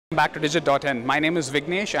Back to Digit.in. My name is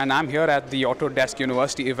Vignesh and I'm here at the Autodesk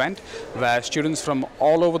University event where students from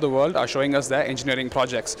all over the world are showing us their engineering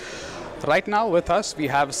projects. Right now with us we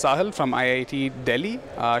have Sahil from IIT Delhi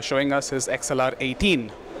showing us his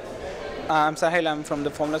AXLR8R. I'm Sahil. I'm from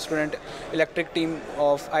the Formula Student Electric team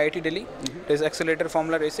of IIT Delhi. It is accelerator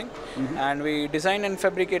Formula Racing, and we design and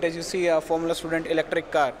fabricate, as you see, a Formula Student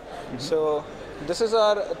electric car. So this is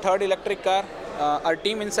our third electric car. Our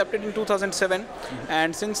team incepted in 2007,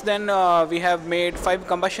 and since then we have made 5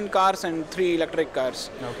 combustion cars and 3 electric cars.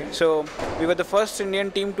 Okay. So we were the first Indian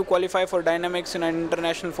team to qualify for dynamics in an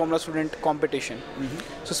international Formula Student competition.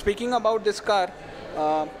 So speaking about this car,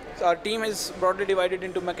 our team is broadly divided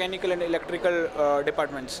into mechanical and electrical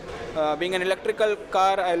departments. Being an electrical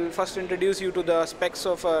car, I'll first introduce you to the specs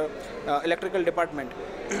of our electrical department.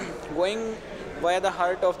 Going via the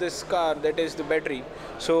heart of this car, that is the battery.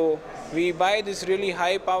 So we buy these really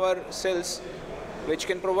high power cells which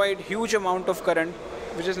can provide huge amount of current,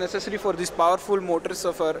 which is necessary for these powerful motors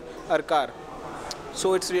of our car.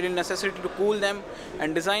 So it's really necessary to cool them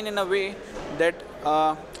and design in a way that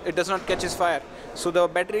it does not catches fire. So the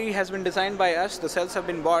battery has been designed by us, the cells have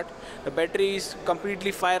been bought, the battery is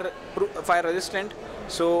completely fire resistant.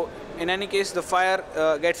 So in any case the fire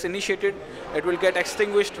gets initiated, it will get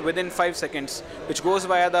extinguished within 5 seconds, which goes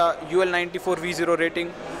via the UL94V0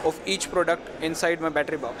 rating of each product inside my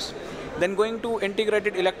battery box. Then going to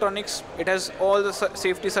integrated electronics, it has all the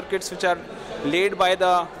safety circuits which are laid by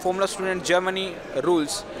the Formula Student Germany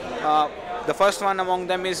rules. The first one among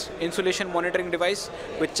them is insulation monitoring device,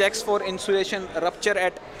 which checks for insulation rupture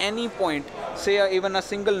at any point, say even a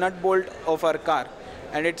single nut bolt of our car,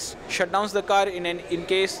 and it shut down the car in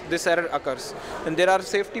case this error occurs. Then there are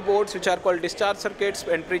safety boards which are called discharge circuits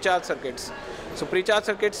and pre-charge circuits. So pre-charge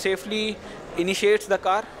circuit safely initiates the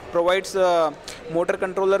car, provides the motor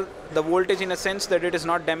controller the voltage in a sense that it is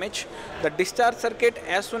not damaged. The discharge circuit,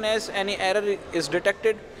 as soon as any error is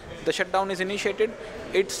detected, the shutdown is initiated,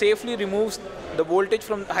 it safely removes the voltage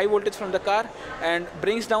from high voltage from the car and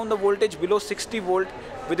brings down the voltage below 60 volt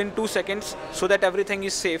within 2 seconds, so that everything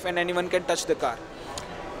is safe and anyone can touch the car.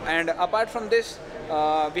 And apart from this,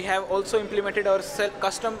 we have also implemented our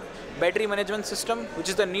custom battery management system, which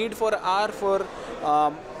is the need for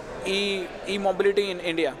e-mobility in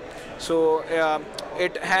India. So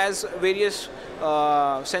it has various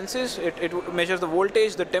senses. It measures the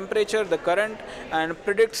voltage, the temperature, the current, and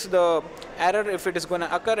predicts the error if it is going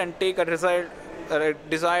to occur and take a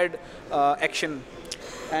desired action.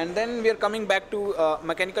 And then we are coming back to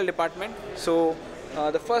mechanical department. So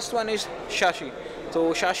the first one is chassis.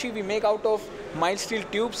 So chassis we make out of mild steel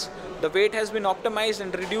tubes. The weight has been optimized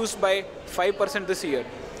and reduced by 5% this year.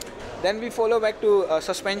 Then we follow back to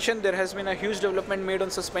suspension. There has been a huge development made on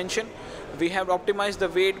suspension. We have optimized the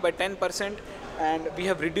weight by 10% and we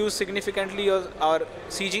have reduced significantly our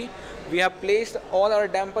CG. We have placed all our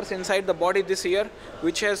dampers inside the body this year,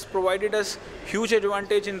 which has provided us huge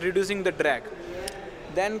advantage in reducing the drag.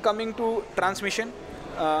 Then coming to transmission.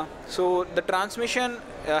 So the transmission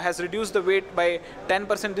has reduced the weight by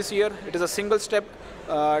 10% this year. It is a single step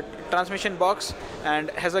transmission box and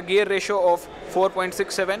has a gear ratio of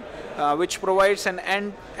 4.67, which provides an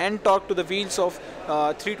end torque to the wheels of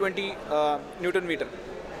 320 Newton meter.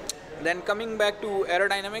 Then coming back to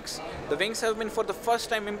aerodynamics, the wings have been for the first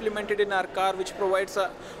time implemented in our car, which provides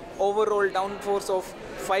a overall downforce of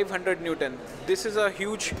 500 Newton. This is a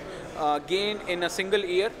huge gain in a single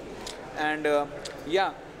year. And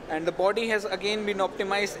and the body has again been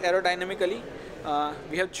optimized aerodynamically.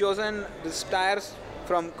 We have chosen these tires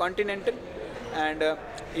from Continental, and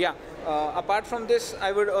apart from this,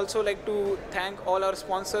 I would also like to thank all our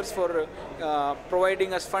sponsors for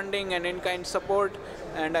providing us funding and in-kind support,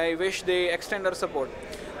 and I wish they extend our support.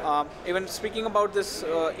 Even speaking about this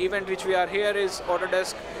event which we are here is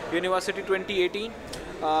Autodesk University 2018.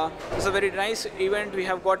 It's a very nice event. We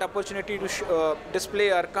have got opportunity to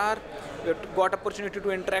display our car. We have got opportunity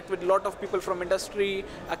to interact with a lot of people from industry,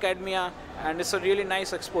 academia, and it's a really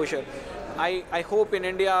nice exposure. I hope in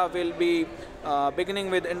India we'll be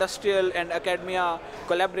beginning with industrial and academia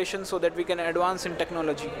collaboration so that we can advance in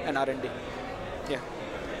technology and R&D. Yeah.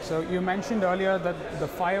 So you mentioned earlier that the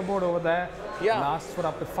fireboard over there lasts for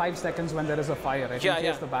up to 5 seconds when there is a fire, right? In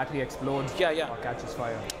case the battery explodes or catches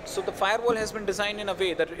fire. So the firewall has been designed in a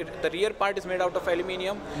way that the rear part is made out of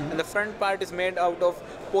aluminium and the front part is made out of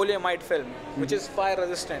polyamide film, which is fire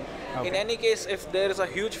resistant. Okay. In any case, if there is a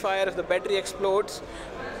huge fire, if the battery explodes,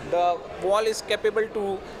 the wall is capable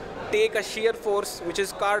to take a shear force which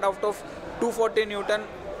is carved out of 240 Newton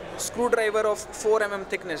screwdriver of 4 mm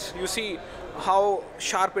thickness. You see how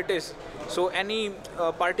sharp it is. So any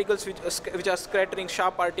particles which are scattering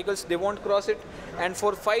sharp particles, they won't cross it. And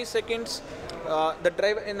for 5 seconds, the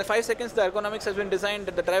driver, in the 5 seconds, the ergonomics has been designed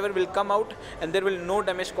that the driver will come out and there will no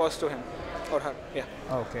damage caused to him or her. Yeah.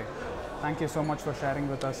 Okay. Thank you so much for sharing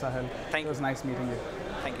with us, Sahil. Thank you. It was nice meeting you.